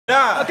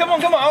Yeah. Come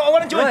on, I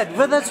want to join. Right,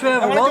 with us we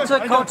have Walter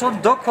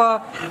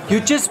Kautondokwa. You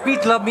just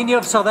beat Namibian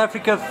of South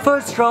Africa,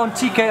 first round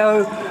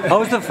TKO. How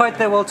was the fight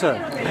there, Walter?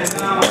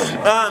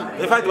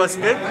 The fight was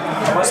good.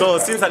 So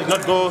since I did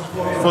not go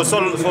for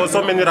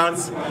so many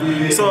rounds,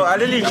 so I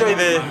really enjoyed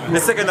the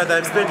second that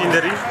I spent in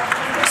the ring.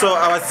 So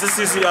I was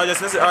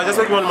just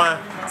working on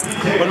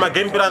my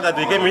game plan that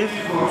they gave me.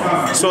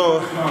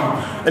 So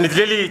and it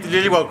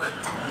really worked.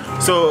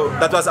 So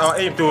that was our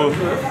aim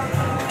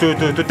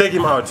to take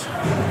him out.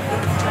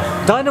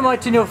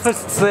 Dynamite in your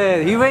fists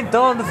there. He went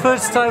down the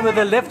first time with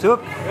a left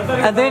hook,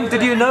 and then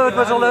did you know it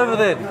was all over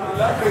then?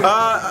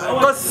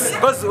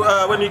 Because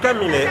when we came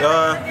in,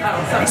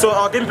 so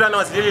our game plan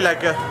was really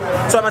like,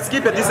 so I must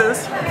keep a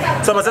distance,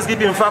 so I must just keep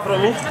him far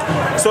from me.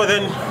 So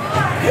then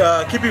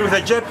keep him with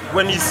a jab.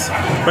 When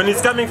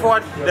he's coming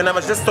forward, then I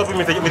must just stop him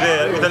with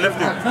the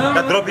left hook,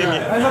 that drop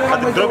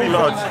him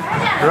out.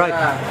 Right.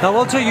 Now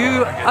Walter,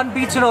 you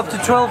unbeaten after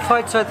 12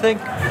 fights, I think.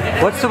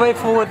 What's the way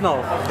forward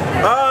now?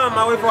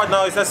 My way forward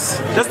now is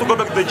just to go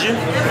back to the gym,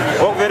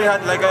 work very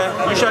hard like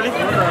usually,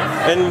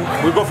 and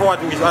we go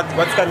forward with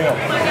what's coming up.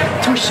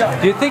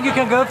 Do you think you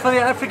can go for the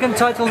African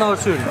title now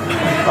soon?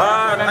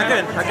 I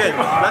can.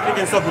 Nothing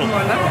can stop me.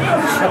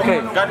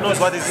 Okay. God knows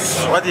what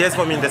He has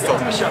for me in the store.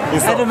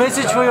 And a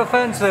message for your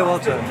fans there,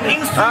 Walter?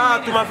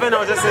 To my fans, I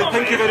would just say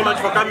thank you very much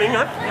for coming,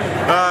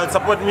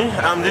 support me.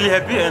 I'm really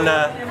happy, and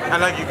I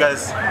like you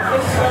guys.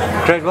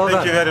 Great, well done.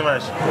 Thank you very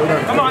much.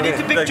 Come on, I need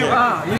to picture.